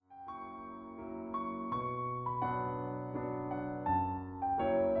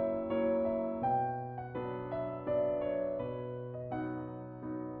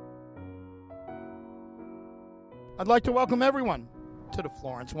I'd like to welcome everyone to the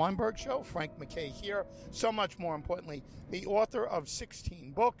Florence Weinberg Show. Frank MacKay here. So much more importantly, the author of 16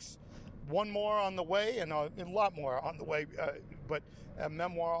 books, one more on the way, and a lot more on the way, but a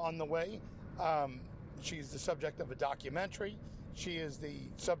memoir on the way. She's the subject of a documentary. She is the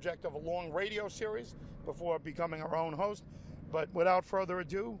subject of a long radio series before becoming her own host. But without further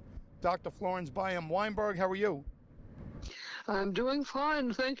ado, Dr. Florence Weinberg, how are you? I'm doing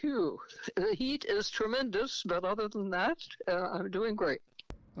fine, thank you. The heat is tremendous, but other than that, I'm doing great.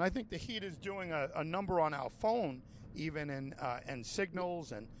 And I think the heat is doing a number on our phone, even in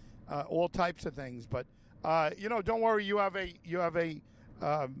signals and all types of things. But don't worry, you have a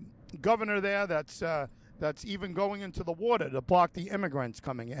governor there that's even going into the water to block the immigrants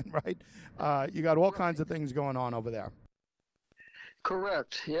coming in, right? You got all kinds of things going on over there.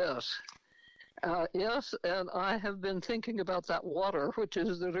 Correct. Yes. Yes, and I have been thinking about that water, which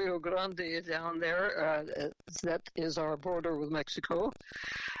is the Rio Grande down there. That is our border with Mexico.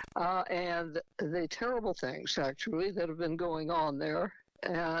 And the terrible things, actually, that have been going on there.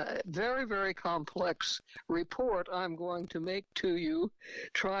 Very, very complex report I'm going to make to you,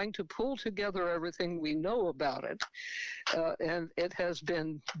 trying to pull together everything we know about it. And it has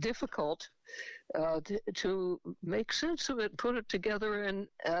been difficult to make sense of it, put it together in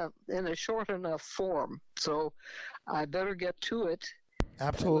a short enough form. So I better get to it.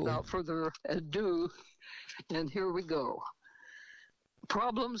 Absolutely. Without further ado, and here we go.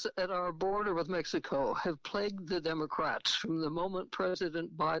 Problems at our border with Mexico have plagued the Democrats from the moment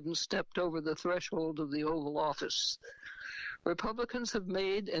President Biden stepped over the threshold of the Oval Office. Republicans have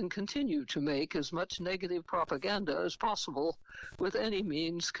made and continue to make as much negative propaganda as possible with any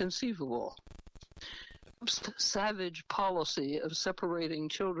means conceivable. Trump's savage policy of separating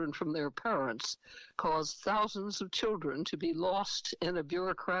children from their parents caused thousands of children to be lost in a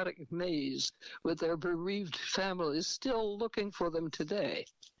bureaucratic maze with their bereaved families still looking for them today.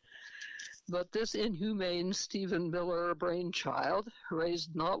 But this inhumane Stephen Miller brainchild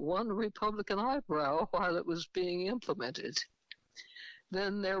raised not one Republican eyebrow while it was being implemented.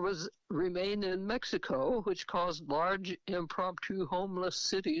 Then there was Remain in Mexico, which caused large impromptu homeless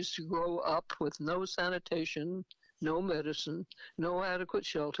cities to grow up with no sanitation, no medicine, no adequate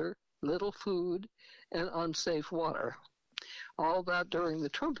shelter, little food, and unsafe water. All that during the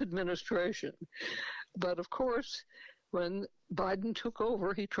Trump administration. But of course, when Biden took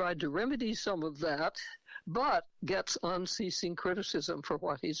over, he tried to remedy some of that, but gets unceasing criticism for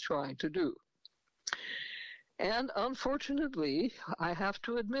what he's trying to do. And unfortunately, I have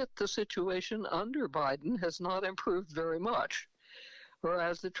to admit the situation under Biden has not improved very much.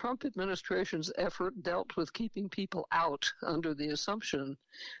 Whereas the Trump administration's effort dealt with keeping people out under the assumption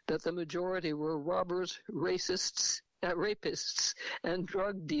that the majority were robbers, rapists, and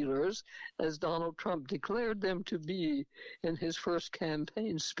drug dealers, as Donald Trump declared them to be in his first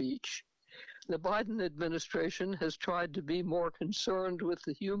campaign speech. The Biden administration has tried to be more concerned with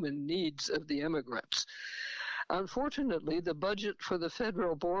the human needs of the immigrants. Unfortunately, the budget for the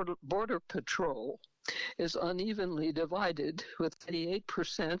federal border patrol is unevenly divided, with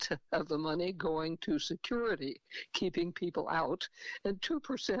 88% of the money going to security, keeping people out, and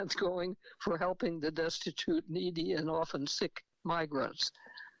 2% going for helping the destitute, needy, and often sick migrants.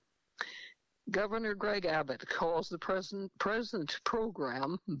 Governor Greg Abbott calls the present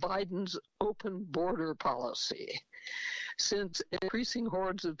program Biden's open border policy. Since increasing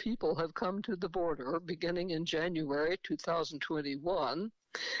hordes of people have come to the border beginning in January 2021,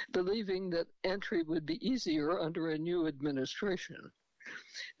 believing that entry would be easier under a new administration.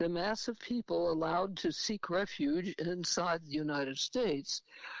 The mass of people allowed to seek refuge inside the United States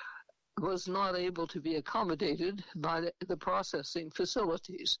was not able to be accommodated by the processing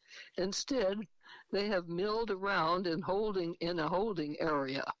facilities. Instead, they have milled around in a holding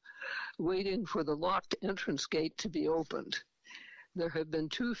area, waiting for the locked entrance gate to be opened. There have been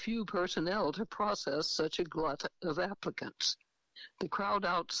too few personnel to process such a glut of applicants. The crowd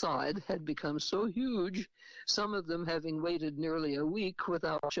outside had become so huge, some of them having waited nearly a week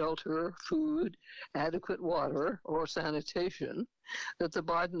without shelter, food, adequate water, or sanitation, that the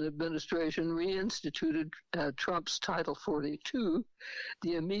Biden administration reinstituted Trump's Title 42,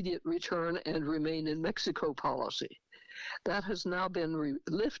 the immediate return and remain in Mexico policy. That has now been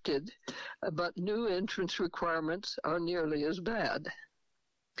lifted, but new entrance requirements are nearly as bad.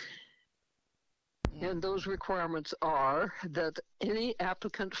 And those requirements are that any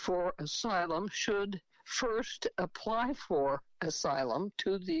applicant for asylum should first apply for asylum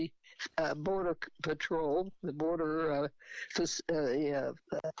to the Border Patrol, the Border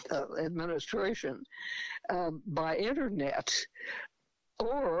Administration, by internet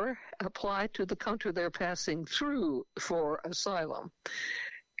or apply to the country they're passing through for asylum.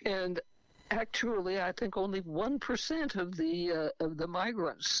 And actually, I think only 1% of the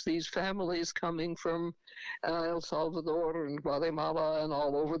migrants, these families coming from El Salvador and Guatemala and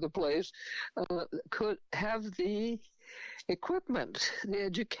all over the place, could have the equipment, the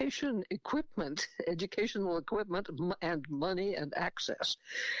educational equipment and money and access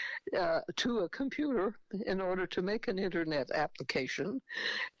to a computer in order to make an internet application,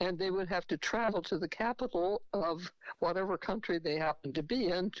 and they would have to travel to the capital of whatever country they happen to be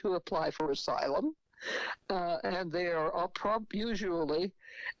in to apply for asylum. And they are all usually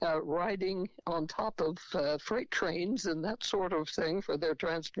riding on top of freight trains and that sort of thing for their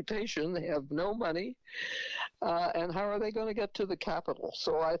transportation. They have no money. And how are they going to get to the capital?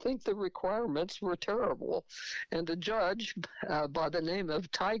 So I think the requirements were terrible. And a judge by the name of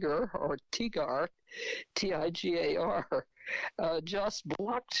Tigar, Tigar, just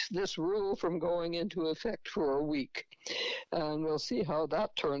blocked this rule from going into effect for a week. And we'll see how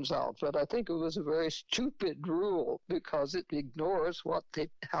that turns out. But I think it was a very stupid rule because it ignores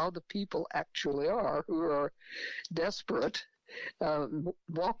how the people actually are, who are desperate,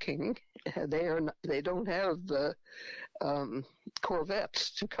 walking. They don't have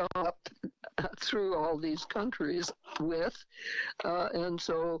corvettes to come up through all these countries with, and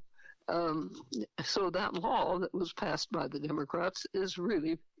so that law that was passed by the Democrats is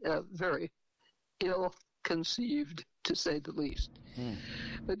really very ill-conceived, to say the least.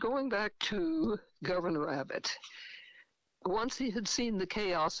 But going back to Governor Abbott, once he had seen the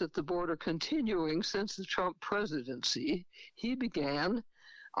chaos at the border continuing since the Trump presidency, he began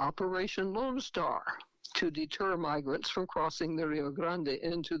Operation Lone Star to deter migrants from crossing the Rio Grande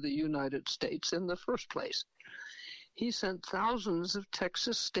into the United States in the first place. He sent thousands of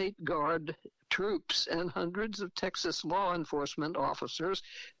Texas State Guard troops and hundreds of Texas law enforcement officers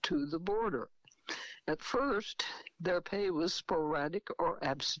to the border. At first, their pay was sporadic or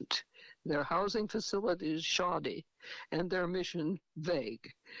absent, their housing facilities shoddy, and their mission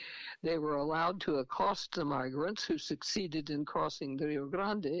vague. They were allowed to accost the migrants who succeeded in crossing the Rio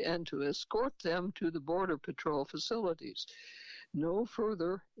Grande and to escort them to the Border Patrol facilities. No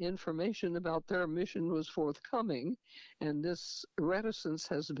further information about their mission was forthcoming, and this reticence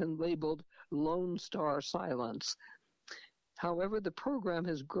has been labeled Lone Star silence. However, the program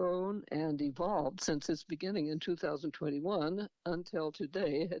has grown and evolved since its beginning in 2021 until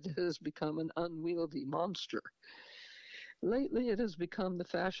today. It has become an unwieldy monster. Lately, it has become the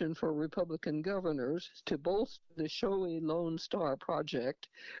fashion for Republican governors to bolster the showy Lone Star project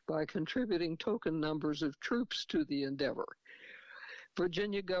by contributing token numbers of troops to the endeavor.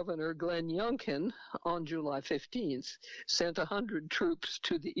 Virginia Governor Glenn Youngkin, on July 15th, sent 100 troops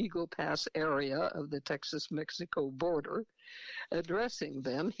to the Eagle Pass area of the Texas-Mexico border. Addressing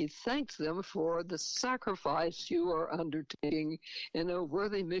them, he thanked them for the sacrifice you are undertaking in a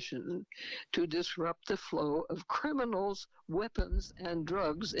worthy mission to disrupt the flow of criminals, weapons, and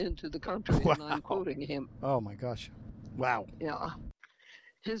drugs into the country. Wow. And I'm quoting him. Oh, my gosh. Wow. Yeah.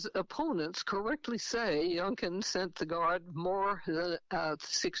 His opponents correctly say Youngkin sent the Guard more than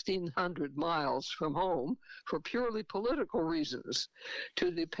 1,600 miles from home for purely political reasons,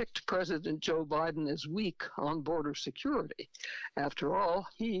 to depict President Joe Biden as weak on border security. After all,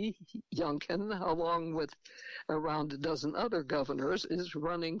 Youngkin, along with around a dozen other governors, is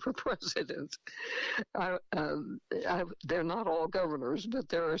running for president. They're not all governors, but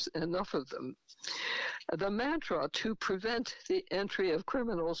there's enough of them. The mantra to prevent the entry of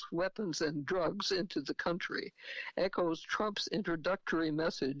criminals, weapons, and drugs into the country echoes Trump's introductory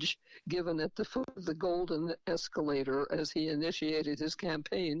message given at the foot of the Golden Escalator as he initiated his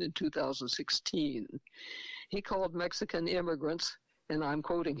campaign in 2016. He called Mexican immigrants, and I'm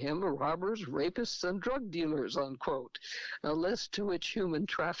quoting him, robbers, rapists, and drug dealers, unquote, a list to which human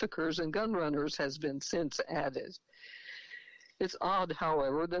traffickers and gun runners has been since added. It's odd,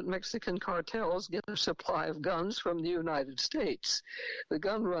 however, that Mexican cartels get a supply of guns from the United States. The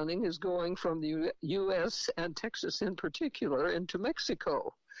gun running is going from the U.S. and Texas in particular into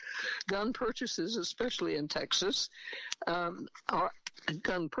Mexico. Gun purchases, especially in Texas, is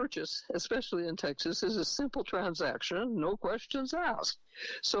a simple transaction, no questions asked.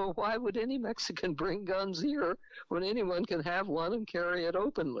 So why would any Mexican bring guns here when anyone can have one and carry it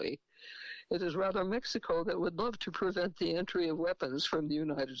openly? It is rather Mexico that would love to prevent the entry of weapons from the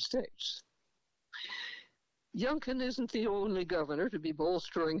United States. Youngkin isn't the only governor to be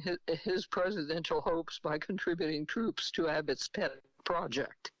bolstering his presidential hopes by contributing troops to Abbott's pet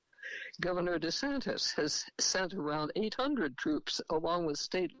project. Governor DeSantis has sent around 800 troops along with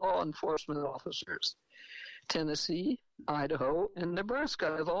state law enforcement officers. Tennessee, Idaho, and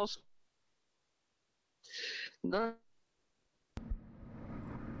Nebraska have also. None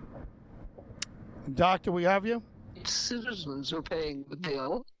Doctor, we have you? citizens are paying the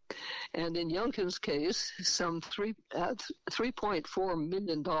bill, and in Youngkin's case, some $3.4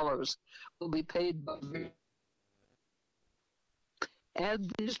 million will be paid by.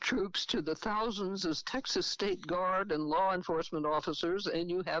 Add these troops to the thousands of Texas State Guard and law enforcement officers, and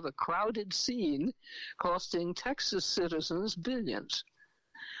you have a crowded scene costing Texas citizens billions.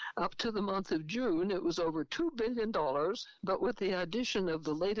 Up to the month of June, it was over $2 billion, but with the addition of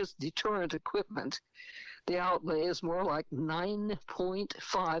the latest deterrent equipment, the outlay is more like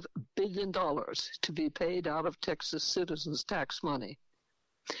 $9.5 billion to be paid out of Texas citizens' tax money.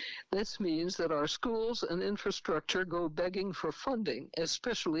 This means that our schools and infrastructure go begging for funding,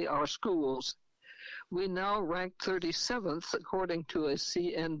 especially our schools. We now rank 37th, according to a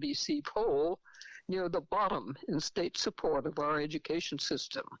CNBC poll, near the bottom in state support of our education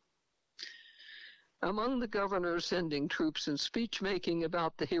system. Among the governors sending troops and speech-making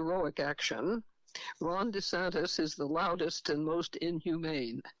about the heroic action, Ron DeSantis is the loudest and most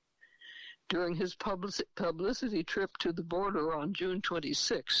inhumane. During his publicity trip to the border on June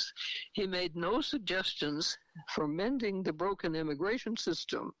 26th, he made no suggestions for mending the broken immigration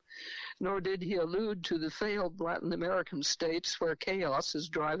system, nor did he allude to the failed Latin American states where chaos is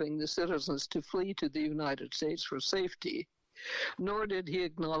driving the citizens to flee to the United States for safety, nor did he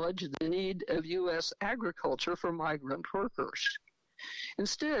acknowledge the need of U.S. agriculture for migrant workers.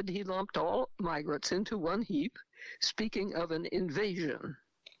 Instead, he lumped all migrants into one heap, speaking of an invasion.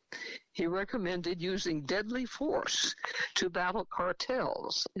 He recommended using deadly force to battle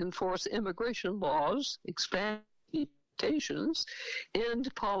cartels, enforce immigration laws, expand deportations,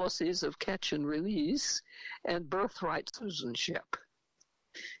 end policies of catch and release, and birthright citizenship.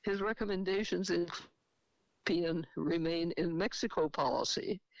 His recommendations in remain in Mexico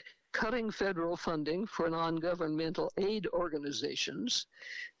policy, cutting federal funding for non-governmental aid organizations,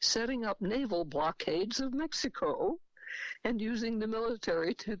 setting up naval blockades of Mexico, and using the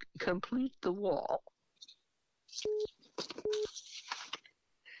military to complete the wall.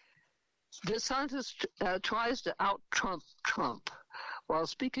 DeSantis tries to out-Trump Trump. While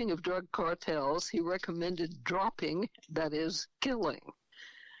speaking of drug cartels, he recommended dropping, that is, killing,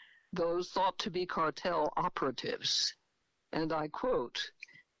 those thought to be cartel operatives. And I quote,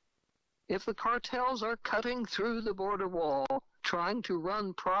 "If the cartels are cutting through the border wall, trying to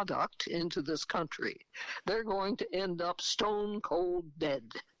run product into this country, they're going to end up stone cold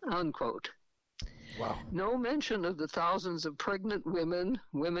dead," unquote. Wow. No mention of the thousands of pregnant women,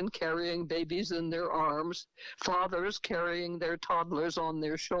 women carrying babies in their arms, fathers carrying their toddlers on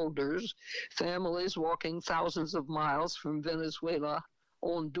their shoulders, families walking thousands of miles from Venezuela,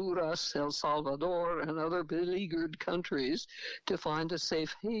 Honduras, El Salvador, and other beleaguered countries to find a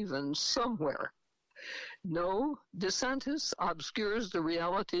safe haven somewhere. No, DeSantis obscures the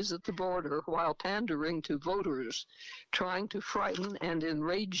realities at the border while pandering to voters, trying to frighten and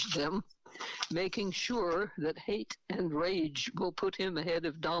enrage them, making sure that hate and rage will put him ahead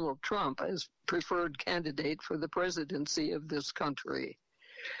of Donald Trump as preferred candidate for the presidency of this country.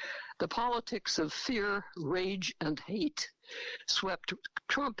 The politics of fear, rage, and hate swept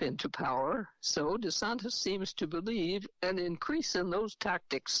Trump into power, so DeSantis seems to believe an increase in those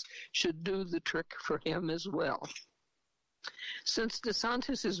tactics should do the trick for him as well. Since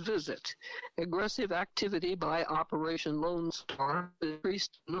DeSantis' visit, aggressive activity by Operation Lone Star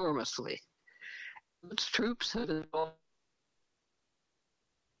increased enormously. Its troops have involved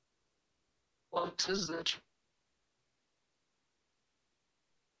that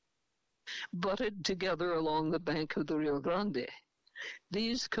butted together along the bank of the Rio Grande.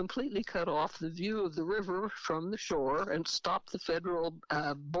 These completely cut off the view of the river from the shore and stopped the federal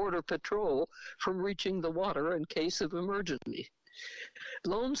border patrol from reaching the water in case of emergency.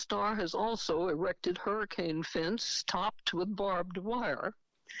 Lone Star has also erected hurricane fence topped with barbed wire.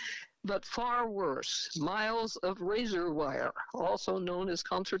 But far worse, miles of razor wire, also known as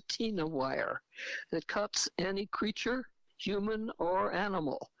concertina wire, that cuts any creature, human or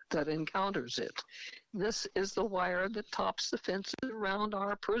animal, that encounters it. This is the wire that tops the fences around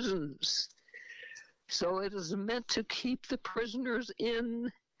our prisons. So it is meant to keep the prisoners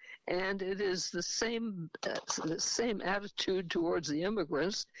in, and it is the same attitude towards the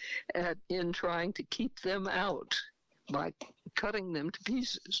immigrants in trying to keep them out by cutting them to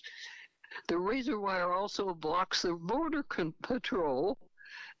pieces. The razor wire also blocks the border patrol.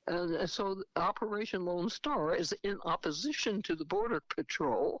 So Operation Lone Star is in opposition to the Border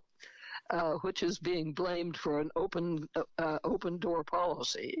Patrol, which is being blamed for an open door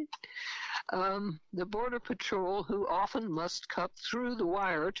policy. The Border Patrol, who often must cut through the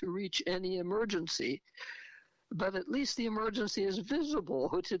wire to reach any emergency, but at least the emergency is visible,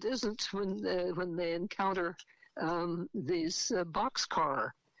 which it isn't when they encounter these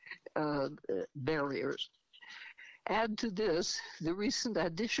boxcar barriers. Add to this the recent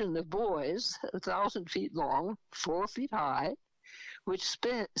addition of buoys 1,000 feet long, 4 feet high, which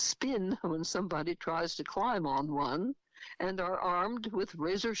spin when somebody tries to climb on one, and are armed with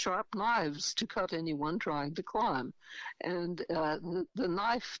razor-sharp knives to cut anyone trying to climb. And the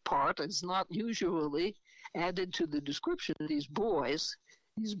knife part is not usually added to the description of these buoys,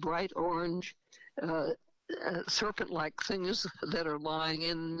 these bright orange serpent-like things that are lying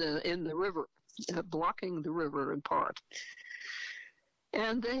in the river, blocking the river in part.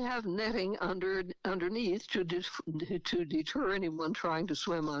 And they have netting underneath to deter anyone trying to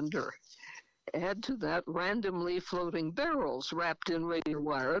swim under. Add to that randomly floating barrels wrapped in razor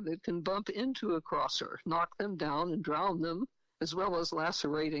wire that can bump into a crosser, knock them down, and drown them, as well as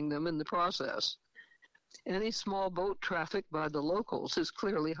lacerating them in the process. Any small boat traffic by the locals is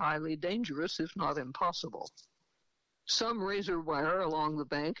clearly highly dangerous, if not impossible. Some razor wire along the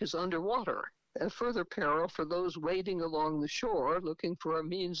bank is underwater, a further peril for those wading along the shore looking for a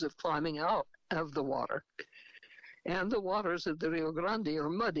means of climbing out of the water. And the waters of the Rio Grande are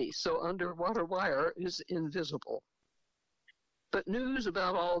muddy, so underwater wire is invisible. But news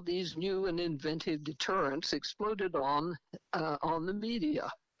about all these new and inventive deterrents exploded on the media,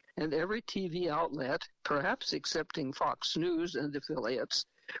 and every TV outlet, perhaps excepting Fox News and affiliates,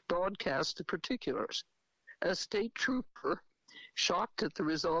 broadcast the particulars. A state trooper, shocked at the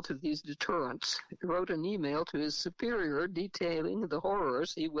result of these deterrents, wrote an email to his superior detailing the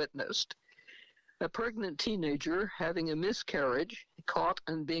horrors he witnessed. A pregnant teenager having a miscarriage, caught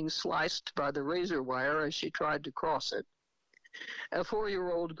and being sliced by the razor wire as she tried to cross it. A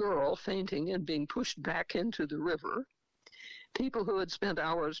 4-year-old girl fainting and being pushed back into the river. People who had spent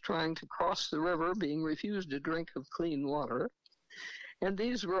hours trying to cross the river being refused a drink of clean water. And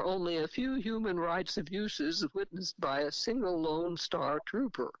these were only a few human rights abuses witnessed by a single Lone Star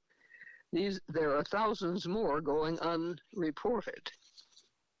trooper. There are thousands more going unreported.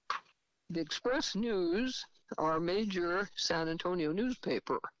 The Express News, our major San Antonio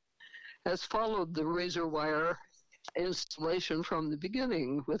newspaper, has followed the razor wire installation from the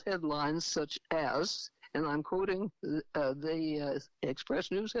beginning with headlines such as, and I'm quoting the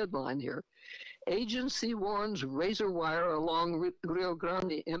Express News headline here, "Agency warns razor wire along Rio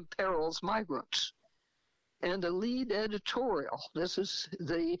Grande imperils migrants." And a lead editorial, this is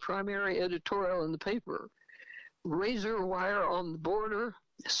the primary editorial in the paper, "Razor wire on the border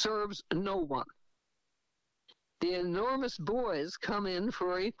serves no one." The enormous buoys come in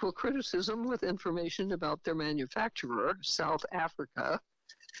for equal criticism with information about their manufacturer, South Africa,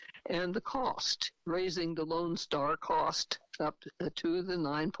 and the cost, raising the Lone Star cost up to the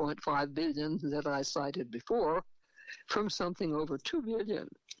 $9.5 billion that I cited before, from something over $2 billion.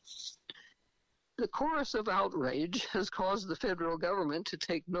 The chorus of outrage has caused the federal government to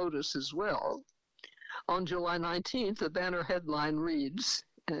take notice as well. On July 19th, the banner headline reads,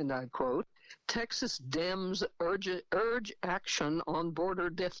 and I quote, "Texas Dems urge action on border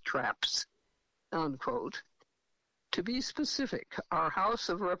death traps," unquote. To be specific, our House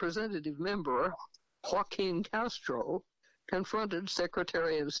of Representative member, Joaquin Castro, confronted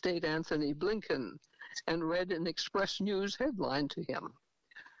Secretary of State Anthony Blinken and read an Express News headline to him.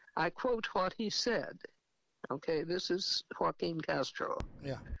 I quote what he said. Okay, this is Joaquin Castro.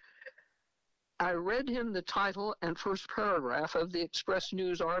 Yeah. "I read him the title and first paragraph of the Express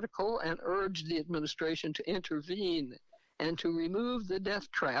News article and urged the administration to intervene and to remove the death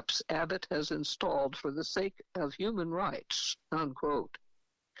traps Abbott has installed for the sake of human rights," unquote.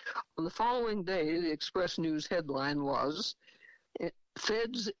 On the following day, the Express News headline was,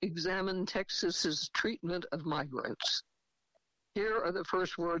 "Feds examine Texas's treatment of migrants." Here are the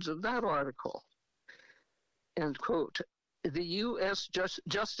first words of that article, end quote. "The U.S.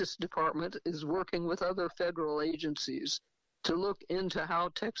 Justice Department is working with other federal agencies to look into how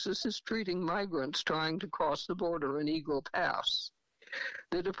Texas is treating migrants trying to cross the border in Eagle Pass.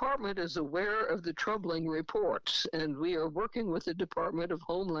 The department is aware of the troubling reports, and we are working with the Department of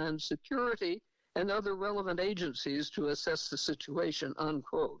Homeland Security and other relevant agencies to assess the situation,"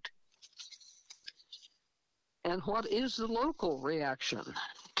 unquote. And what is the local reaction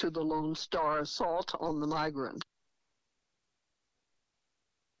to the Lone Star assault on the migrant?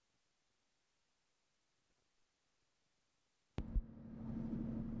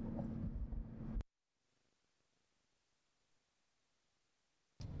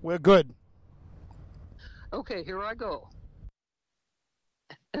 We're good. Okay, here I go.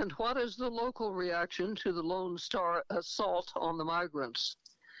 And what is the local reaction to the Lone Star assault on the migrants?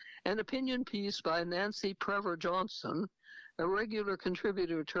 An opinion piece by Nancy Prever Johnson, a regular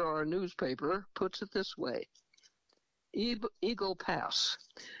contributor to our newspaper, puts it this way. Eagle Pass,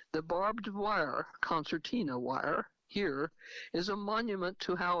 the barbed wire, concertina wire, here is a monument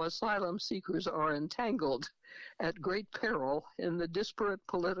to how asylum seekers are entangled at great peril in the disparate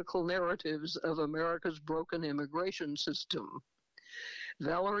political narratives of America's broken immigration system.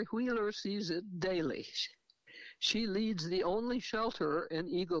 Valerie Wheeler sees it daily. She leads the only shelter in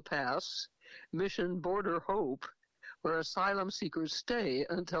Eagle Pass, Mission Border Hope, where asylum seekers stay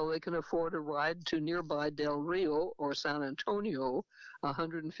until they can afford a ride to nearby Del Rio or San Antonio,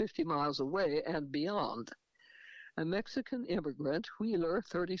 150 miles away and beyond. A Mexican immigrant, Wheeler,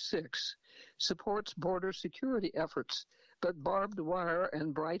 36, supports border security efforts, but barbed wire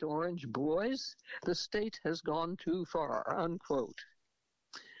and bright orange buoys? The state has gone too far, unquote.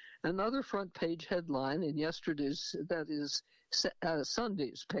 Another front page headline in yesterday's, that is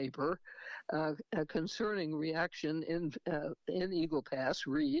Sunday's paper, concerning reaction in Eagle Pass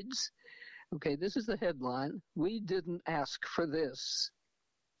reads, okay, this is the headline, "We didn't ask for this."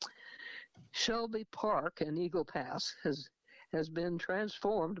 Shelby Park in Eagle Pass has been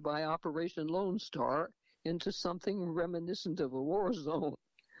transformed by Operation Lone Star into something reminiscent of a war zone.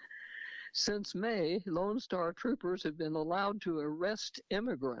 Since May, Lone Star troopers have been allowed to arrest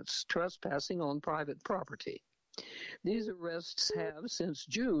immigrants trespassing on private property. These arrests have, since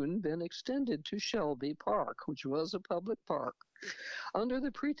June, been extended to Shelby Park, which was a public park, under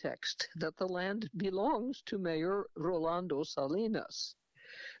the pretext that the land belongs to Mayor Rolando Salinas.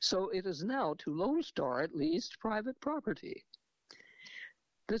 So it is now, to Lone Star at least, private property.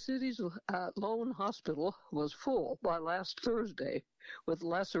 The city's lone hospital was full by last Thursday with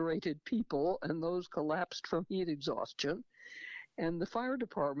lacerated people and those collapsed from heat exhaustion, and the fire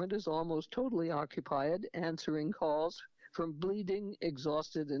department is almost totally occupied answering calls from bleeding,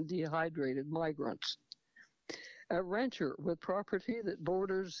 exhausted, and dehydrated migrants. A rancher with property that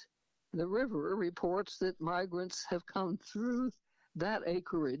borders the river reports that migrants have come through that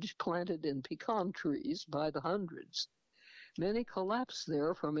acreage planted in pecan trees by the hundreds. Many collapse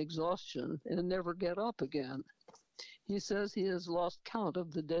there from exhaustion and never get up again. He says he has lost count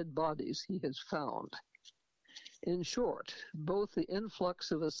of the dead bodies he has found. In short, both the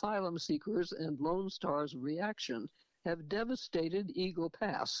influx of asylum seekers and Lone Star's reaction have devastated Eagle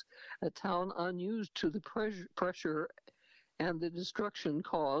Pass, a town unused to the pressure and the destruction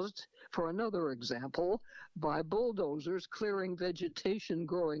caused, for another example, by bulldozers clearing vegetation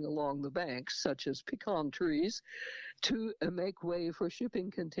growing along the banks, such as pecan trees, to make way for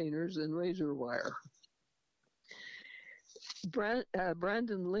shipping containers and razor wire.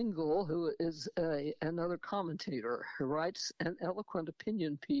 Brandon Lingle, who is another commentator, writes an eloquent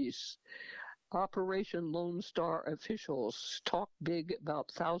opinion piece. Operation Lone Star officials talk big about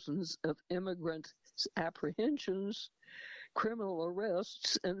thousands of immigrant apprehensions, criminal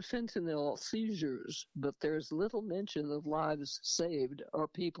arrests, and fentanyl seizures, but there's little mention of lives saved or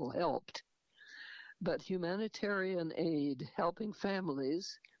people helped. But humanitarian aid helping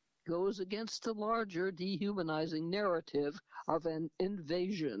families goes against the larger dehumanizing narrative of an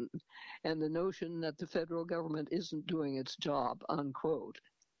invasion and the notion that the federal government isn't doing its job, unquote.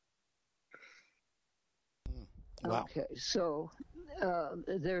 Wow. Okay, so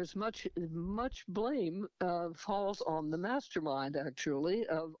there's much blame falls on the mastermind, actually,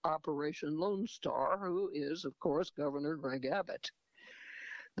 of Operation Lone Star, who is, of course, Governor Greg Abbott.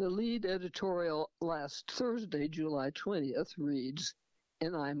 The lead editorial last Thursday, July 20th, reads,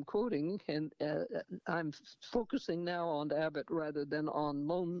 and I'm quoting, and I'm focusing now on Abbott rather than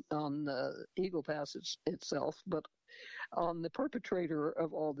on Eagle Pass itself, but on the perpetrator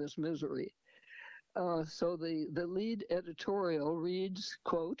of all this misery. So the lead editorial reads,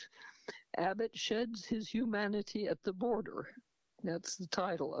 quote, Abbott sheds his humanity at the border. That's the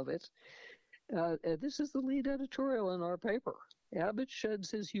title of it. This is the lead editorial in our paper. Abbott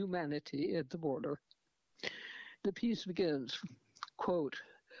sheds his humanity at the border. The piece begins, quote,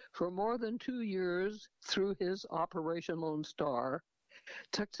 for more than 2 years through his Operation Lone Star,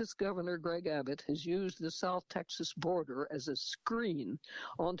 Texas Governor Greg Abbott has used the South Texas border as a screen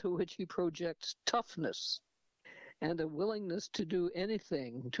onto which he projects toughness and a willingness to do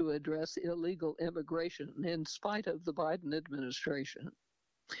anything to address illegal immigration in spite of the Biden administration.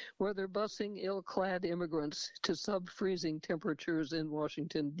 Whether busing ill-clad immigrants to sub-freezing temperatures in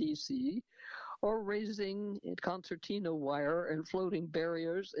Washington, D.C., or raising concertina wire and floating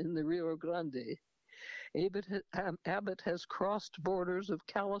barriers in the Rio Grande, Abbott has crossed borders of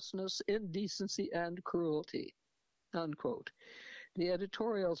callousness, indecency, and cruelty, unquote. The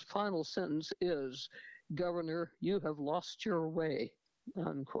editorial's final sentence is, Governor, you have lost your way,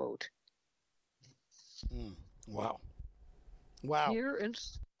 unquote. Wow. Wow.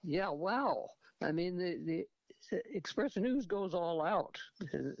 Wow. I mean, the Express News goes all out.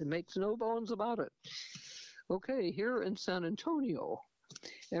 It makes no bones about it. Okay, here in San Antonio,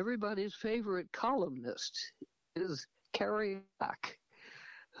 everybody's favorite columnist is Carrie Black,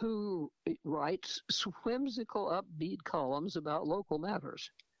 who writes whimsical, upbeat columns about local matters.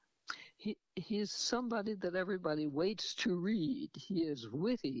 He's somebody that everybody waits to read. He is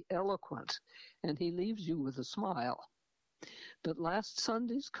witty, eloquent, and he leaves you with a smile. But last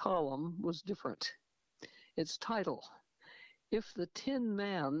Sunday's column was different. Its title, If the Tin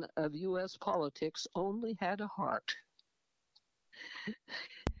Man of U.S. Politics Only Had a Heart.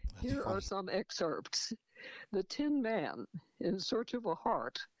 Here are some excerpts. The Tin Man, in search of a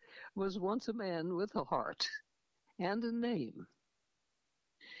heart, was once a man with a heart and a name.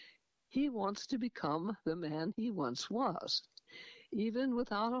 He wants to become the man he once was. Even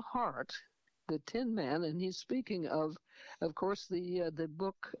without a heart, the Tin Man, and he's speaking of course, the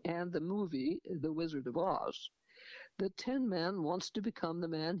book and the movie, The Wizard of Oz. The Tin Man wants to become the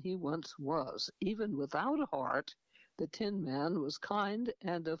man he once was. Even without a heart, the Tin Man was kind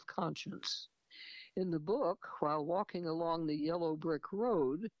and of conscience. In the book, while walking along the yellow brick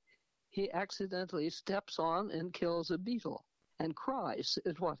road, he accidentally steps on and kills a beetle and cries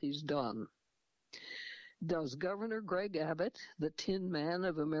at what he's done. Does Governor Greg Abbott, the Tin Man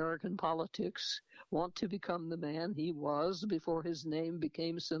of American politics, want to become the man he was before his name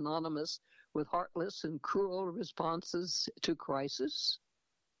became synonymous with heartless and cruel responses to crisis?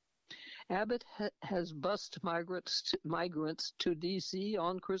 Abbott has bussed migrants to D.C.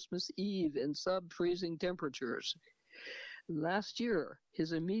 on Christmas Eve in sub-freezing temperatures. Last year,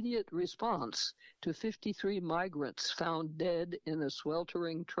 his immediate response to 53 migrants found dead in a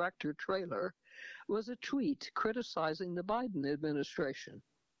sweltering tractor trailer was a tweet criticizing the Biden administration.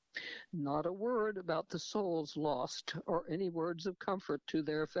 Not a word about the souls lost or any words of comfort to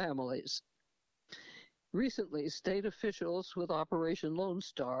their families. Recently, state officials with Operation Lone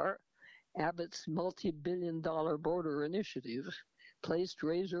Star, Abbott's multi-billion-dollar border initiative, placed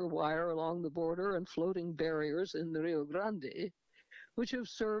razor wire along the border and floating barriers in the Rio Grande, which have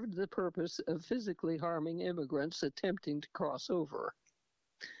served the purpose of physically harming immigrants attempting to cross over.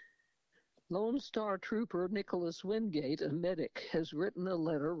 Lone Star Trooper Nicholas Wingate, a medic, has written a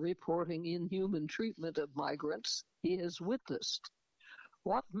letter reporting inhuman treatment of migrants he has witnessed.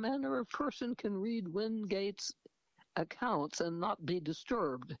 What manner of person can read Wingate's accounts and not be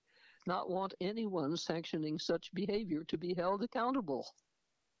disturbed, not want anyone sanctioning such behavior to be held accountable?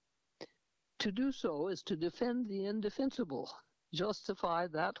 To do so is to defend the indefensible, justify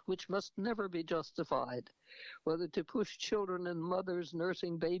that which must never be justified. Whether to push children and mothers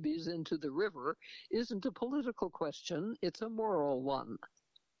nursing babies into the river isn't a political question, it's a moral one.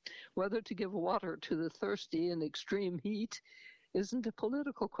 Whether to give water to the thirsty in extreme heat isn't a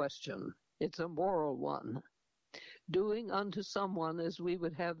political question, it's a moral one. Doing unto someone as we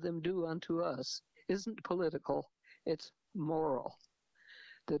would have them do unto us isn't political, it's moral.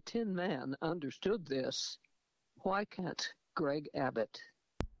 The Tin Man understood this. Why can't Greg Abbott?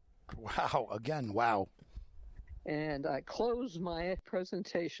 Wow. Again, wow. And I close my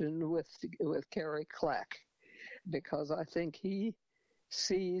presentation with Carrie Clack because I think he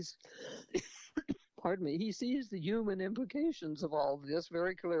sees, he sees the human implications of all of this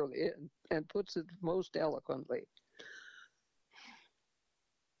very clearly and puts it most eloquently.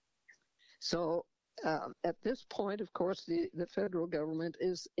 So at this point, of course, the federal government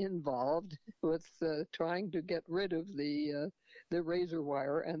is involved with trying to get rid of the razor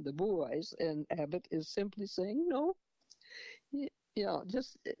wire and the buoys, and Abbott is simply saying, no,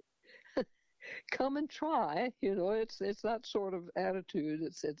 just come and try. It's that sort of attitude.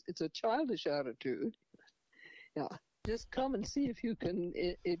 It's a childish attitude. Yeah, just come and see if you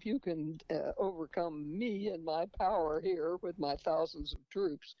can overcome me and my power here with my thousands of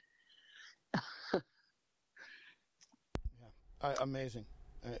troops. Amazing.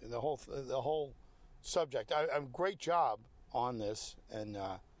 The whole subject. Great job on this, and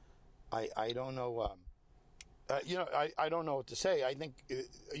I don't know. I don't know what to say. I think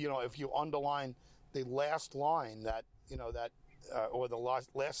if you underline the last line or the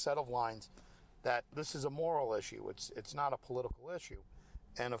last set of lines, that this is a moral issue. It's not a political issue,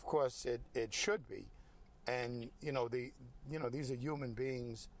 and of course it should be. And these are human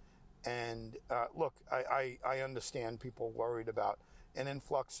beings. And look, I understand people worried about an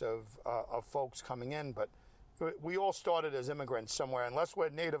influx of folks coming in, but we all started as immigrants somewhere. Unless we're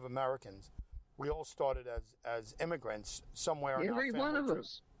Native Americans, we all started as immigrants somewhere in our family Every one of tree.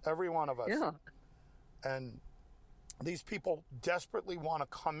 us. Every one of us. Yeah. And these people desperately want to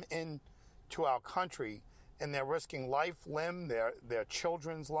come in to our country, and they're risking life, limb, their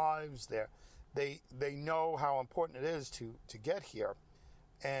children's lives. They know how important it is to get here.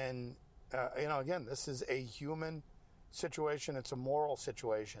 And, again, this is a human situation. It's a moral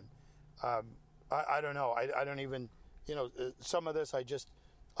situation. I don't know. I don't even, some of this I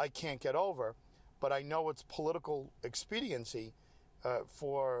can't get over. But I know it's political expediency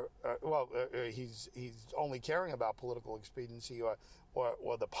he's only caring about political expediency or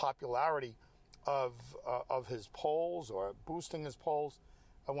the popularity of his polls or boosting his polls.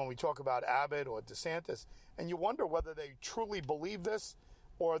 When we talk about Abbott or DeSantis, and you wonder whether they truly believe this,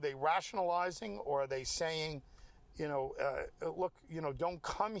 or are they rationalizing, or are they saying, look, don't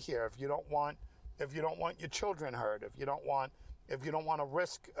come here if you don't want your children hurt, if you don't want to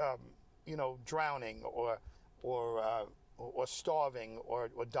risk, drowning or starving or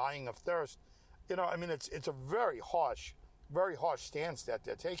dying of thirst. It's a very harsh stance that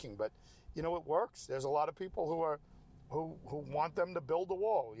they're taking, but it works. There's a lot of people who want them to build a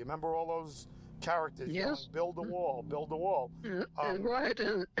wall. You remember all those characters? Yes. Build a wall, build a wall. Right,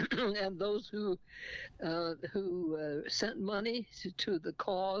 and those who sent money to the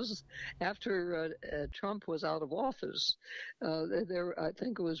cause after Trump was out of office. I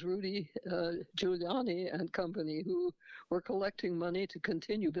think it was Rudy Giuliani and company who were collecting money to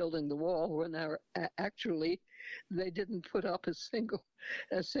continue building the wall when actually they didn't put up a single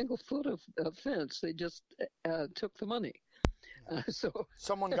foot of fence. They just took the money. So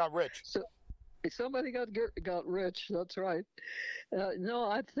someone got rich. So somebody got rich. That's right. No,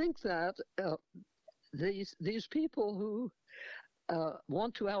 I think that these people who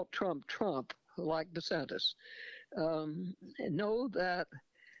want to out Trump, like DeSantis, know that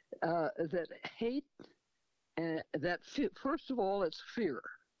hate, first of all, it's fear.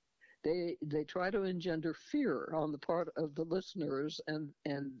 They try to engender fear on the part of the listeners and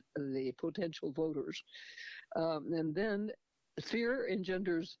the potential voters, and then fear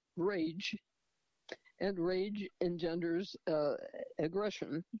engenders rage, and rage engenders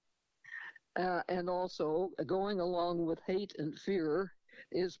aggression. And also, going along with hate and fear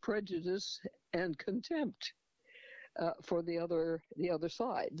is prejudice and contempt for the other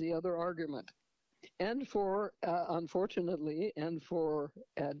side, the other argument. And for, unfortunately, and for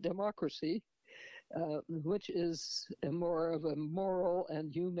democracy, which is more of a moral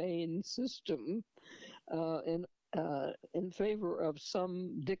and humane system, in favor of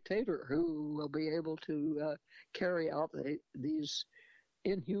some dictator who will be able to carry out these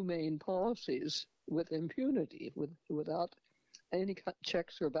inhumane policies with impunity, without any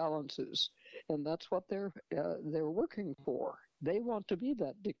checks or balances, and that's what they're working for. They want to be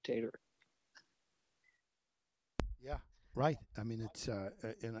that dictator. Yeah, right. It's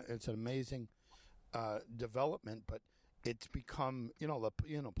an amazing development, but it's become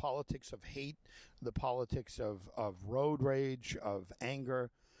politics of hate, the politics of road rage, of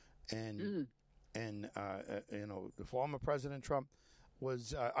anger, and the former President Trump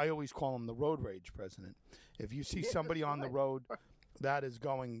was I always call him the road rage president. If you see somebody on the road that is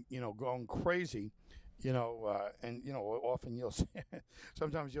going crazy, often you'll see,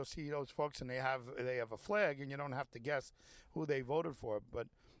 sometimes you'll see those folks and they have a flag and you don't have to guess who they voted for. But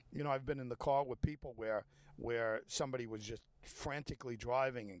I've been in the car with people where somebody was just frantically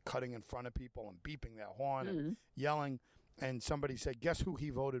driving and cutting in front of people and beeping their horn and yelling, and somebody said, "Guess who he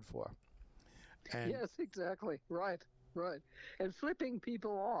voted for?" And yes, exactly. Right. And flipping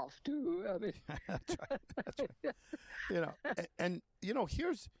people off too. That's right. And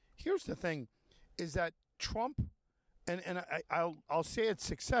here's the thing, is that Trump, and I'll say it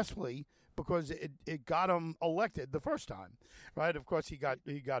successfully because it got him elected the first time, right? Of course, he got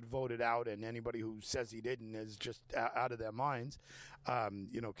voted out, and anybody who says he didn't is just out of their minds.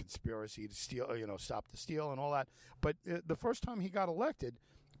 Conspiracy to steal, stop the steal and all that. But the first time he got elected,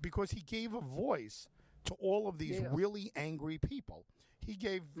 because he gave a voice to all of these really angry people. He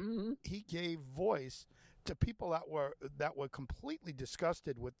gave voice to people that were completely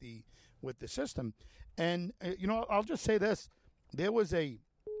disgusted with the system. And I'll just say this: there was I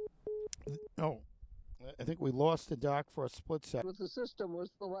think we lost the doc for a split second. With the system were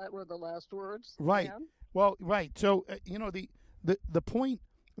the last words, right? Dan? Well, right. So the point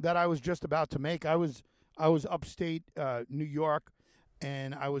that I was just about to make, I was upstate New York,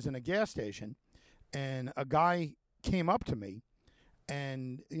 and I was in a gas station, and a guy came up to me,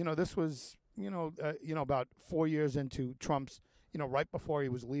 and this was about 4 years into Trump's right before he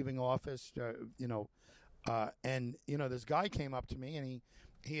was leaving office, and this guy came up to me and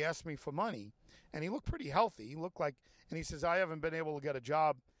he asked me for money, and he looked pretty healthy. He looked like, and he says, I haven't been able to get a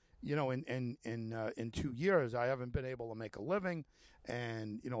job, in 2 years. I haven't been able to make a living,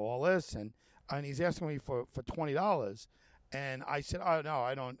 and all this, and he's asking me for $20. And I said, oh, no,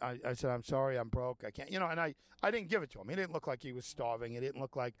 I don't. I said, I'm sorry, I'm broke. I can't, and I didn't give it to him. He didn't look like he was starving. It didn't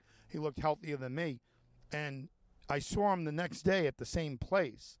look like he looked healthier than me. And I saw him the next day at the same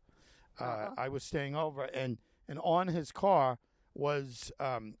place. I was staying over, and on his car was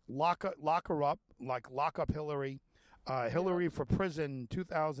lock her up, like lock up Hillary, Hillary for prison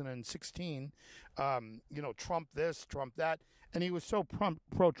 2016, Trump this, Trump that. And he was so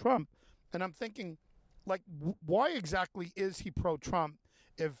pro-Trump. And I'm thinking, like, why exactly is he pro-Trump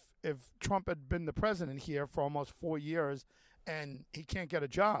if Trump had been the president here for almost 4 years and he can't get a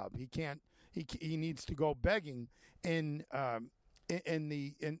job? He needs to go begging in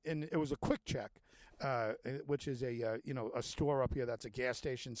it was a Quick Check, which is a store up here that's a gas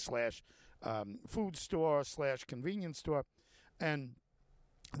station / food store / convenience store, and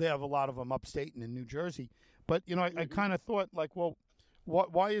they have a lot of them upstate and in New Jersey. But I kind of thought, like, well,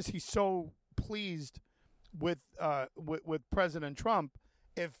 why is he so pleased with President Trump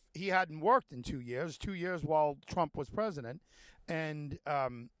if he hadn't worked in 2 years while Trump was president, and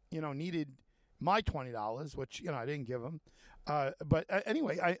needed my $20, which I didn't give him. But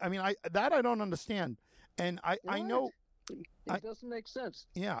anyway, I don't understand, and I know it doesn't make sense.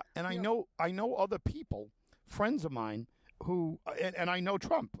 Yeah, and I know other people, friends of mine, who and I know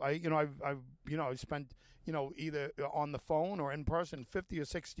Trump. I've spent either on the phone or in person 50 or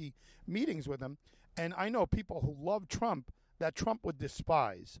 60 meetings with him, and I know people who love Trump that Trump would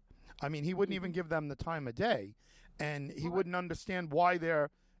despise. I mean, he wouldn't even give them the time of day, and he wouldn't understand why they're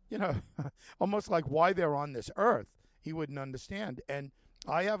almost like why they're on this earth. He wouldn't understand. And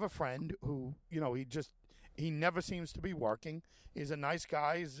I have a friend who, he never seems to be working. He's a nice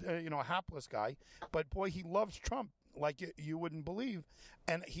guy. He's, a hapless guy. But, boy, he loves Trump like you wouldn't believe.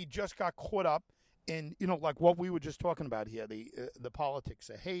 And he just got caught up in, like what we were just talking about here, the politics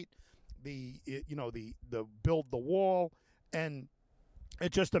of hate, the build the wall. And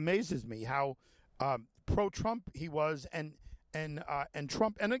it just amazes me how pro-Trump he was and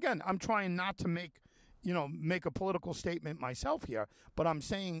Trump. And, again, I'm trying not to make a political statement myself here, but I'm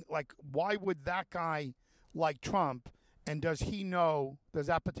saying, like, why would that guy like Trump, and does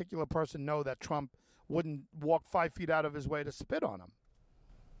that particular person know that Trump wouldn't walk 5 feet out of his way to spit on him?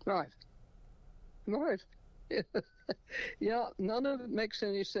 Right. Yeah, none of it makes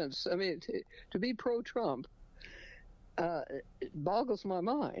any sense. I mean, to be pro-Trump, it boggles my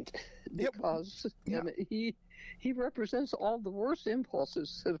mind, because he represents all the worst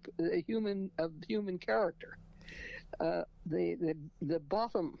impulses of human character. The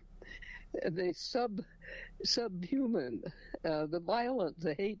bottom, the subhuman, the violent,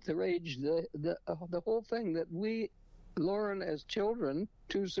 the hate, the rage, the whole thing that we learn as children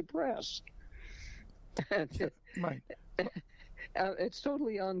to suppress. Right. It's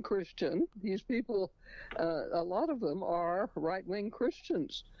totally un-Christian. These people, a lot of them are right-wing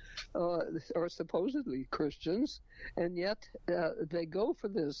Christians, or supposedly Christians, and yet they go for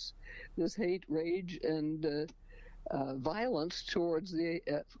this hate, rage, and violence towards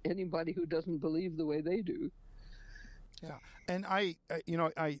anybody who doesn't believe the way they do. Yeah, and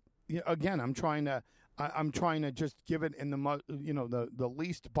again, I'm trying to just give it in the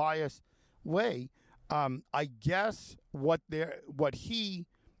least biased way. I guess what he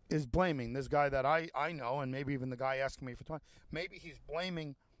is blaming, this guy that I know, and maybe even the guy asking me for time, maybe he's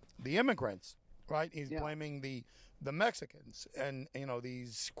blaming the immigrants, right? He's blaming the Mexicans and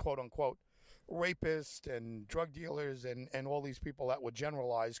these quote unquote rapists and drug dealers and all these people that would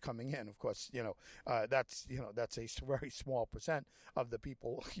generalize coming in. Of course, that's a very small percent of the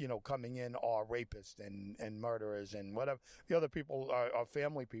people coming in are rapists and murderers and whatever. The other people are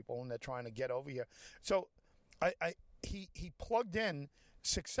family people, and they're trying to get over here. So he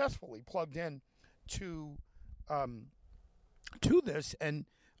successfully plugged in to this, and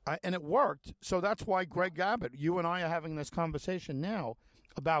it worked. So that's why Greg Abbott, you and I are having this conversation now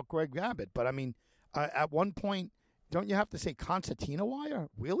about Greg Abbott. But I mean, at one point, don't you have to say concertina wire?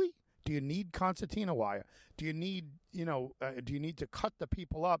 Really? Do you need concertina wire? Do you need to cut the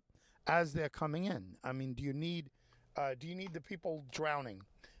people up as they're coming in? I mean, do you need the people drowning?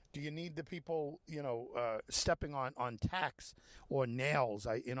 Do you need the people, stepping on tacks or nails?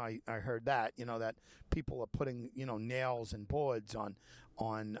 I heard that, that people are putting, nails and boards on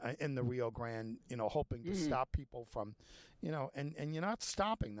in the Rio Grande, hoping to stop people from, and you're not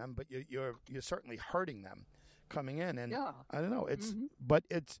stopping them, but you're certainly hurting them, coming in, and Yeah. I don't know. It's Mm-hmm. but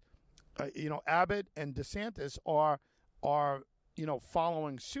it's Abbott and DeSantis are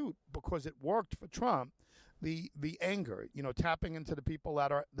following suit because it worked for Trump. The anger, tapping into the people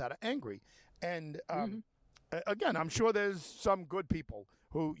that are angry, and Mm-hmm. again, I'm sure there's some good people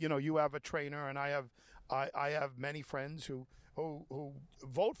who you have a trainer, and I have many friends who will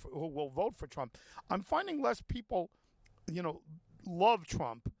vote for Trump. I'm finding less people, love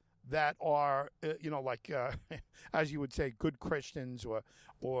Trump that are like as you would say good Christians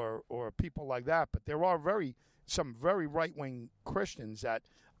or people like that. But there are some very right wing Christians that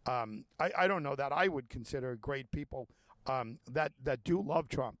I don't know that I would consider great people that do love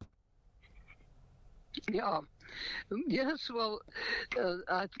Trump. Yeah. Yes. Well,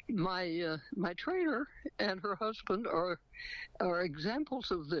 my trainer and her husband are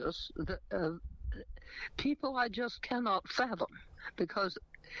examples of this. People I just cannot fathom because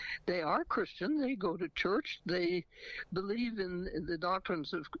they are Christian. They go to church. They believe in the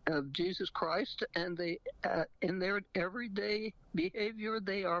doctrines of Jesus Christ, and they in their everyday behavior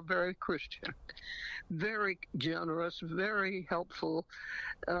they are very Christian, very generous, very helpful,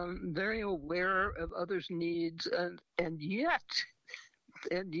 very aware of others' needs, and yet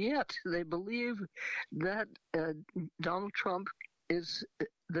they believe that Donald Trump is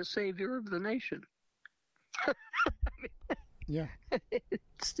the savior of the nation. Yeah,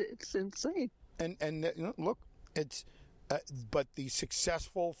 it's insane. And look, it's but the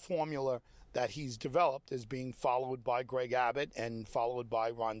successful formula that he's developed is being followed by Greg Abbott and followed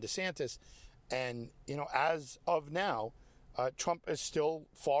by Ron DeSantis, and as of now, Trump is still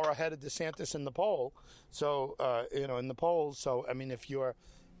far ahead of DeSantis in the poll. So in the polls. So I mean, if you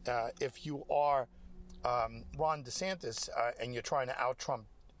are Ron DeSantis and you're trying to out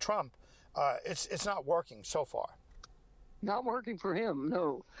Trump, it's not working so far. Not working for him,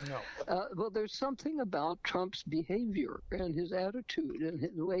 no. No. Well, there's something about Trump's behavior and his attitude and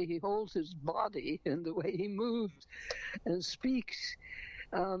the way he holds his body and the way he moves and speaks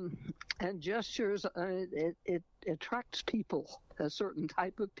and gestures. It attracts people, a certain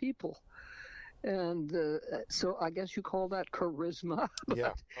type of people. And so I guess you call that charisma.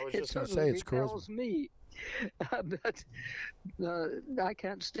 Yeah, I was just going to say it's charisma. It tells me. But I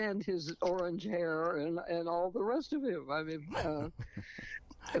can't stand his orange hair and all the rest of him. I mean,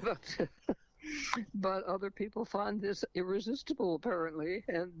 but other people find this irresistible, apparently,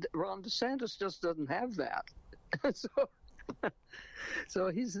 and Ron DeSantis just doesn't have that. So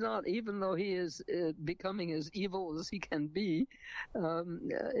he's not, even though he is becoming as evil as he can be,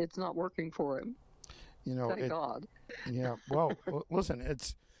 it's not working for him. Thank God. Yeah. Well, listen,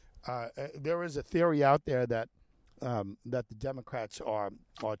 it's. There is a theory out there that the Democrats are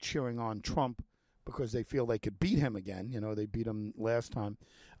cheering on Trump because they feel they could beat him again. They beat him last time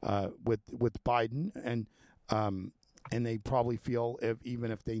with Biden, and they probably feel even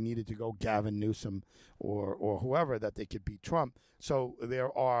if they needed to go Gavin Newsom or whoever, that they could beat Trump. So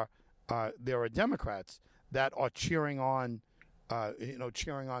there are Democrats that are cheering on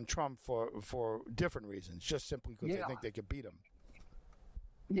Trump for different reasons, just simply because they think they could beat him.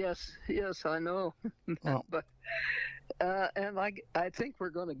 Yes, I know. Oh. But and I think we're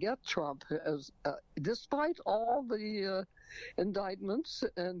going to get Trump, as despite all the indictments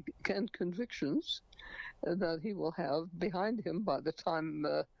and convictions that he will have behind him by the time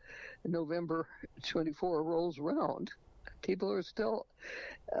November 24 rolls around. People are still,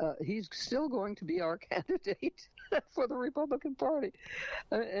 he's still going to be our candidate for the Republican Party,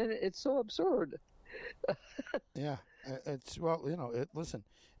 and it's so absurd. Yeah, it's listen,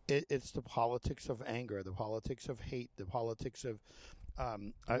 it's the politics of anger, the politics of hate, the politics of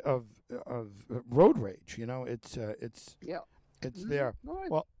road rage. It's there. Right.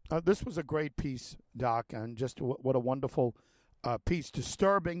 Well, this was a great piece, Doc, and just what a wonderful piece,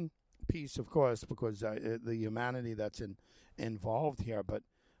 disturbing piece, of course, because the humanity that's involved here. But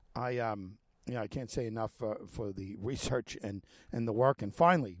I can't say enough for the research and the work. And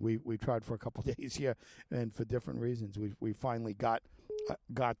finally, we tried for a couple of days here, and for different reasons, we finally got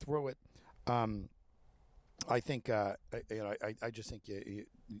through it. I think I just think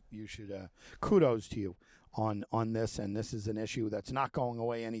you should kudos to you on this, and this is an issue that's not going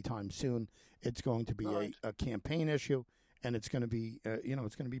away anytime soon. It's going to be a campaign issue, and it's going to be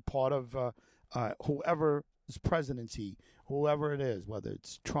it's going to be part of whoever's presidency, whoever it is, whether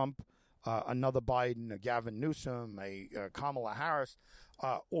it's Trump, another Biden, a Gavin Newsom, a Kamala Harris,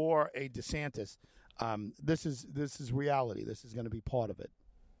 or a DeSantis. This is reality. This is going to be part of it.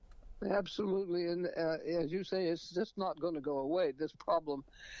 Absolutely, and as you say, it's just not going to go away, this problem,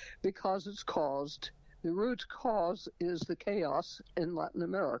 because it's caused The root cause is the chaos in Latin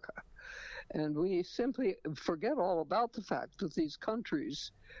America. And we simply forget all about the fact that these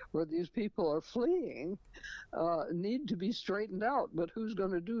countries where these people are fleeing need to be straightened out. But who's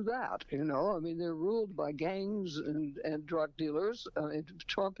going to do that? You know, I mean, they're ruled by gangs and drug dealers.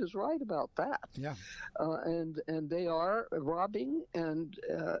 Trump is right about that. Yeah. And they are robbing and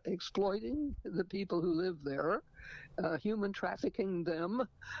exploiting the people who live there. Human trafficking them,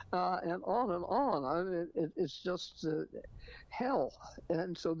 and on and on. I mean, it's just hell.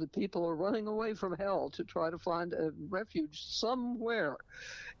 And so the people are running away from hell to try to find a refuge somewhere.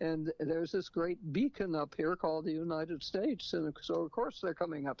 And there's this great beacon up here called the United States, and so of course they're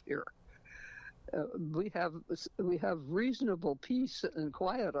coming up here. We have reasonable peace and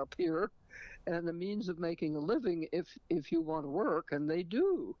quiet up here, and the means of making a living if you want to work, and they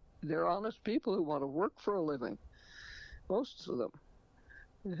do. They're honest people who want to work for a living. Most of them,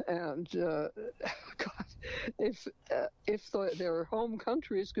 and God, if their home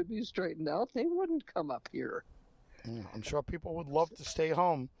countries could be straightened out, they wouldn't come up here. Yeah, I'm sure people would love to stay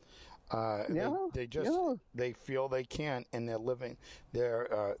home. They feel they can't, and they're living.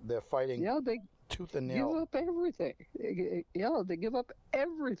 They're fighting. Yeah, they tooth and nail. Give up everything. They give up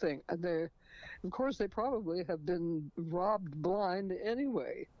everything. And of course, they probably have been robbed blind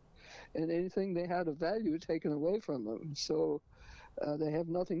anyway. And anything they had of value taken away from them. So they have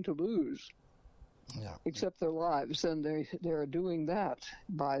nothing to lose, except their lives. And they're doing that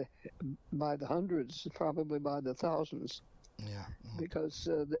by the hundreds, probably by the thousands. Yeah. Because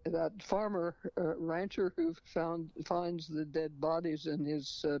that farmer rancher who finds the dead bodies in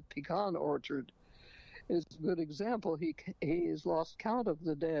his pecan orchard is a good example. He has lost count of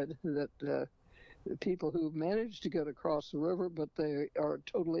the dead that. People who manage to get across the river, but they are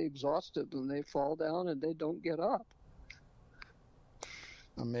totally exhausted and they fall down and they don't get up.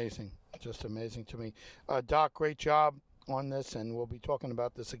 Amazing. Just amazing to me. Doc, great job on this, and we'll be talking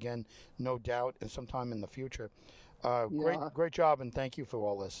about this again, no doubt, and sometime in the future. Great job, and thank you for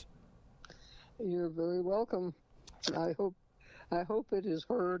all this. You're very welcome. I hope it is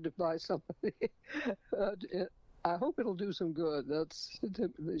heard by somebody. I hope it'll do some good. That's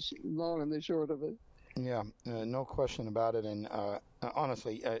the long and the short of it. Yeah, no question about it. And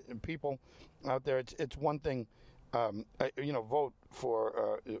honestly, people out there, it's one thing, vote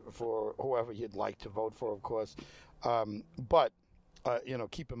for whoever you'd like to vote for, of course. But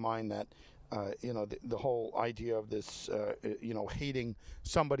keep in mind that the whole idea of this, hating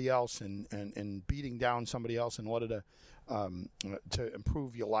somebody else and beating down somebody else in order to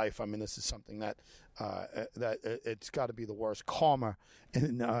improve your life. I mean, this is something that it's got to be the worst karma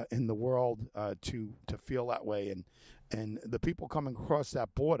in the world to feel that way. And the people coming across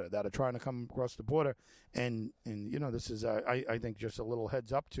that border that are trying to come across the border, and this is I think just a little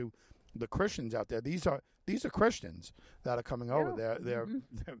heads up to the Christians out there. These are Christians that are coming over. They're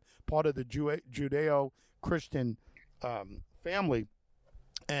part of the Judeo-Christian family.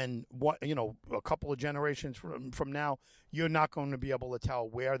 And a couple of generations from now, you're not going to be able to tell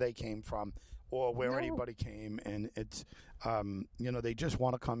where they came from or where anybody came. And it's, they just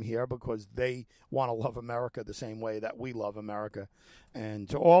want to come here because they want to love America the same way that we love America. And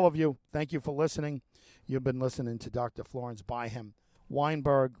to all of you, thank you for listening. You've been listening to Dr. Florence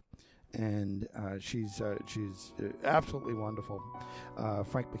Weinberg, and she's absolutely wonderful.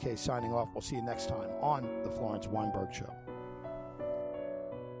 Frank MacKay signing off. We'll see you next time on The Florence Weinberg Show.